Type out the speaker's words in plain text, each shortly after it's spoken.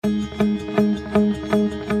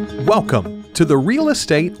Welcome to the Real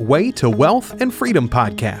Estate Way to Wealth and Freedom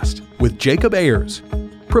podcast with Jacob Ayers,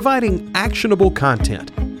 providing actionable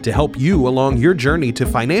content to help you along your journey to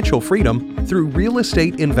financial freedom through real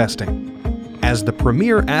estate investing. As the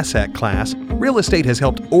premier asset class, real estate has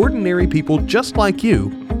helped ordinary people just like you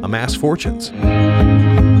amass fortunes.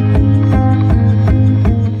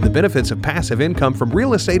 The benefits of passive income from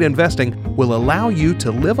real estate investing will allow you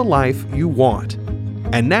to live a life you want.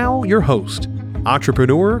 And now, your host,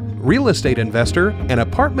 entrepreneur, real estate investor, and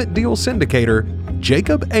apartment deal syndicator,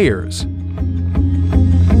 Jacob Ayers.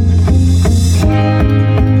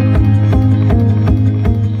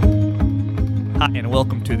 Hi, and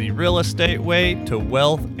welcome to the Real Estate Way to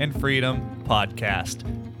Wealth and Freedom podcast,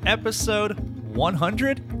 episode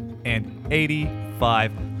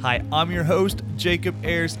 185. Hi, I'm your host, Jacob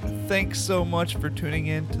Ayers. Thanks so much for tuning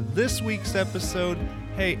in to this week's episode.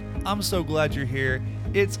 Hey, I'm so glad you're here.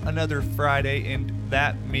 It's another Friday, and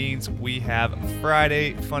that means we have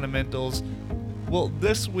Friday fundamentals. Well,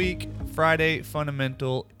 this week, Friday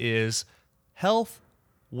fundamental is health,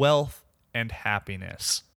 wealth, and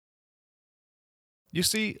happiness. You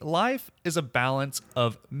see, life is a balance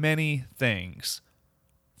of many things,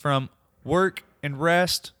 from work and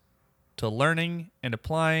rest to learning and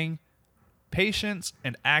applying, patience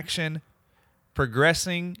and action,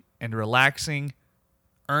 progressing and relaxing,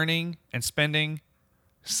 earning and spending,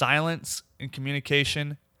 silence and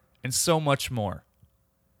communication, and so much more.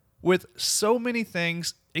 With so many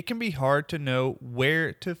things, it can be hard to know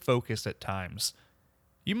where to focus at times.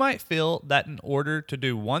 You might feel that in order to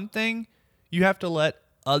do one thing, you have to let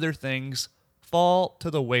other things fall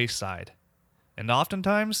to the wayside. And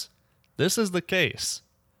oftentimes, this is the case.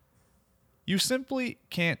 You simply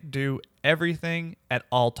can't do everything at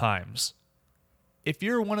all times. If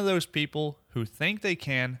you're one of those people who think they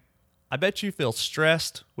can, I bet you feel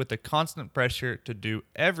stressed with the constant pressure to do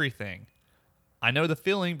everything. I know the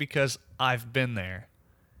feeling because I've been there.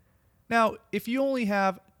 Now, if you only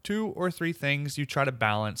have 2 or 3 things you try to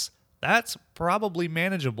balance, that's probably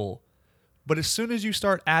manageable. But as soon as you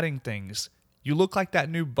start adding things, you look like that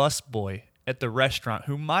new busboy at the restaurant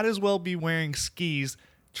who might as well be wearing skis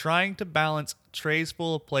trying to balance trays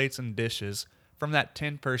full of plates and dishes from that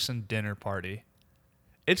 10-person dinner party.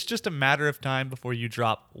 It's just a matter of time before you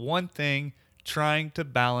drop one thing trying to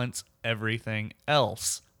balance everything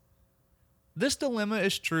else. This dilemma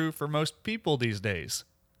is true for most people these days.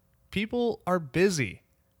 People are busy.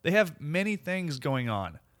 They have many things going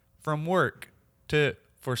on, from work to,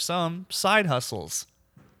 for some, side hustles,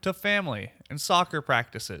 to family and soccer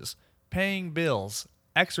practices, paying bills,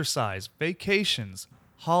 exercise, vacations,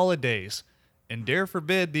 holidays, and dare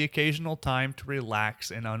forbid the occasional time to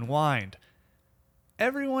relax and unwind.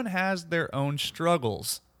 Everyone has their own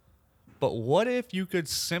struggles, but what if you could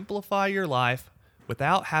simplify your life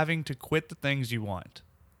without having to quit the things you want?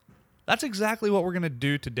 That's exactly what we're going to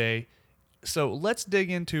do today, so let's dig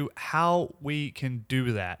into how we can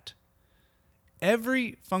do that.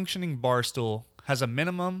 Every functioning bar stool has a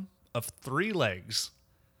minimum of 3 legs.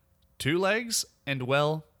 2 legs, and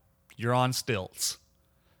well, you're on stilts.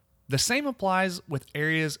 The same applies with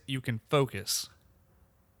areas you can focus.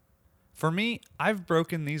 For me, I've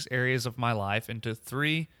broken these areas of my life into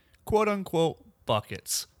 3 quote-unquote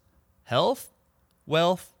buckets: health,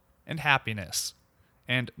 wealth, and happiness,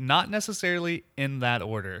 and not necessarily in that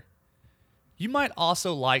order. You might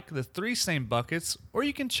also like the 3 same buckets, or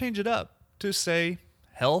you can change it up to say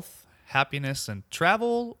health, happiness, and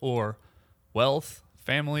travel, or wealth,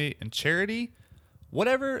 family, and charity.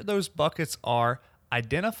 Whatever those buckets are,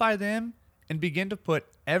 identify them and begin to put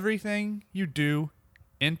everything you do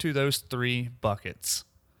into those 3 buckets.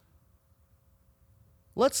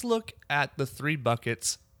 Let's look at the 3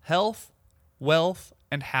 buckets: health, wealth,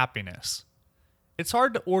 and happiness. It's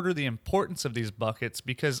hard to order the importance of these buckets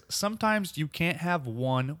because sometimes you can't have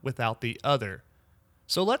one without the other.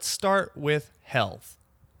 So let's start with health.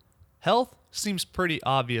 Health seems pretty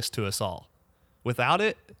obvious to us all. Without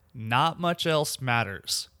it, not much else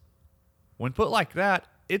matters. When put like that,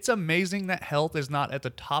 it's amazing that health is not at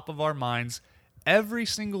the top of our minds every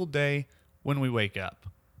single day when we wake up.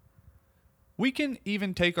 We can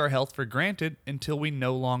even take our health for granted until we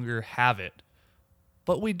no longer have it,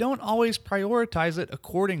 but we don't always prioritize it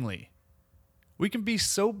accordingly. We can be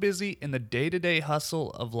so busy in the day-to-day hustle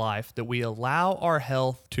of life that we allow our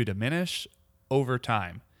health to diminish over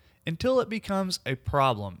time until it becomes a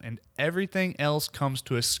problem and everything else comes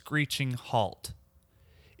to a screeching halt.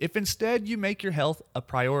 If instead you make your health a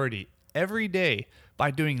priority every day by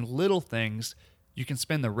doing little things, you can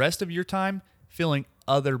spend the rest of your time filling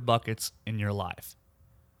other buckets in your life.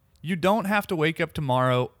 You don't have to wake up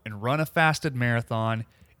tomorrow and run a fasted marathon.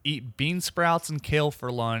 eat bean sprouts and kale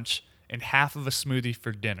for lunch, and half of a smoothie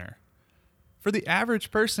for dinner. For the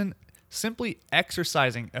average person, simply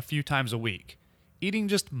exercising a few times a week, eating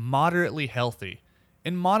just moderately healthy,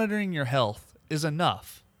 and monitoring your health is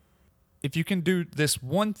enough. If you can do this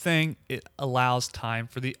one thing, it allows time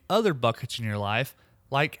for the other buckets in your life,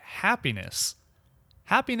 like happiness.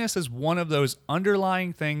 Happiness is one of those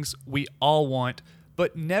underlying things we all want,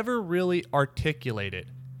 but never really articulate it.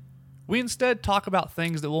 We instead talk about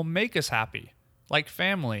things that will make us happy, like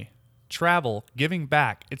family, travel, giving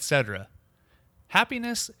back, etc.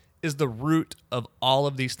 Happiness is the root of all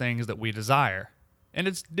of these things that we desire, and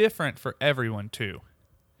it's different for everyone too.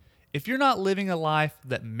 If you're not living a life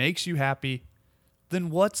that makes you happy, then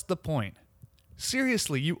what's the point?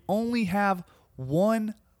 Seriously, you only have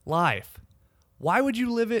one life. Why would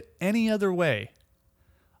you live it any other way?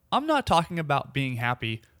 I'm not talking about being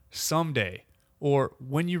happy someday, or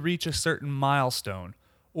when you reach a certain milestone,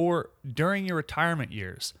 or during your retirement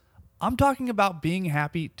years. I'm talking about being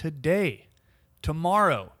happy today,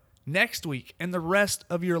 tomorrow, next week, and the rest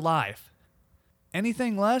of your life.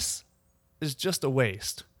 Anything less is just a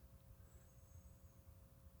waste.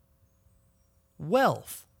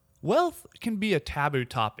 Wealth. Wealth can be a taboo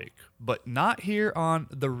topic, but not here on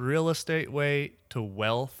the Real Estate Way to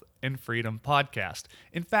Wealth and Freedom podcast.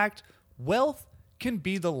 In fact, wealth can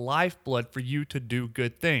be the lifeblood for you to do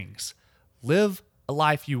good things. Live a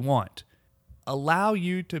life you want. Allow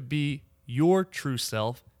you to be your true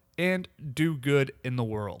self and do good in the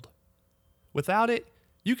world. Without it,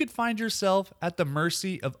 you could find yourself at the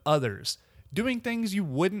mercy of others, doing things you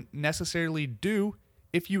wouldn't necessarily do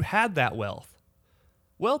if you had that wealth.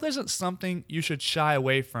 Wealth isn't something you should shy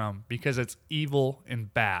away from because it's evil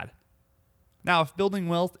and bad. Now, if building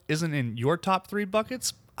wealth isn't in your top 3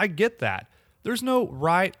 buckets, I get that. There's no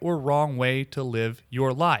right or wrong way to live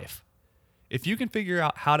your life. If you can figure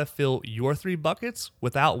out how to fill your 3 buckets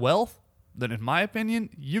without wealth, then in my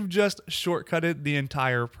opinion, you've just shortcutted the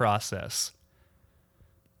entire process.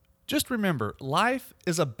 Just remember, life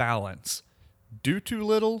is a balance. Do too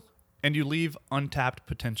little, and you leave untapped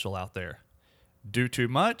potential out there. Do too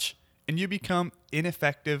much, and you become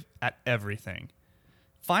ineffective at everything.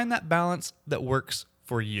 Find that balance that works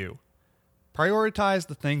for you. Prioritize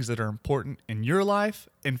the things that are important in your life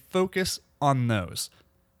and focus on those.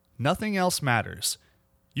 Nothing else matters.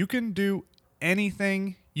 You can do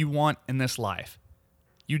anything you want in this life.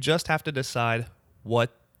 You just have to decide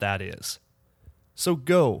what that is. So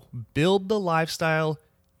go build the lifestyle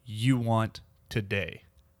you want today.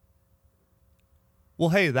 Well,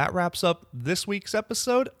 hey, that wraps up this week's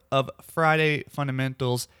episode of Friday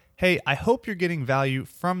Fundamentals. Hey, I hope you're getting value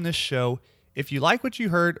from this show. If you like what you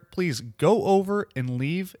heard, please go over and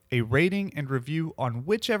leave a rating and review on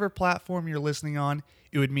whichever platform you're listening on.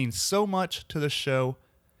 It would mean so much to the show.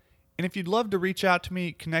 And if you'd love to reach out to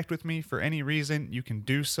me, connect with me for any reason, you can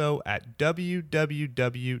do so at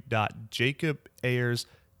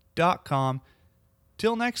www.jacobayers.com.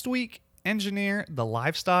 Till next week, engineer the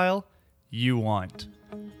lifestyle you want.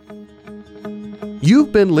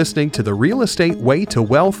 You've been listening to the Real Estate Way to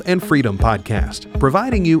Wealth and Freedom podcast,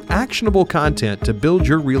 providing you actionable content to build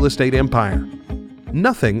your real estate empire.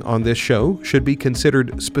 Nothing on this show should be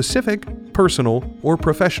considered specific, personal, or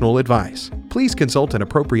professional advice. Please consult an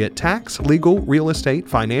appropriate tax, legal, real estate,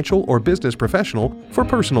 financial, or business professional for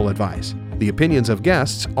personal advice. The opinions of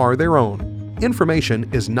guests are their own. Information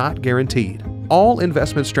is not guaranteed. All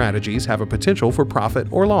investment strategies have a potential for profit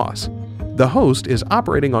or loss. The host is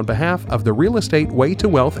operating on behalf of the Real Estate Way to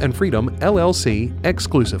Wealth and Freedom, LLC,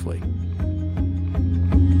 exclusively.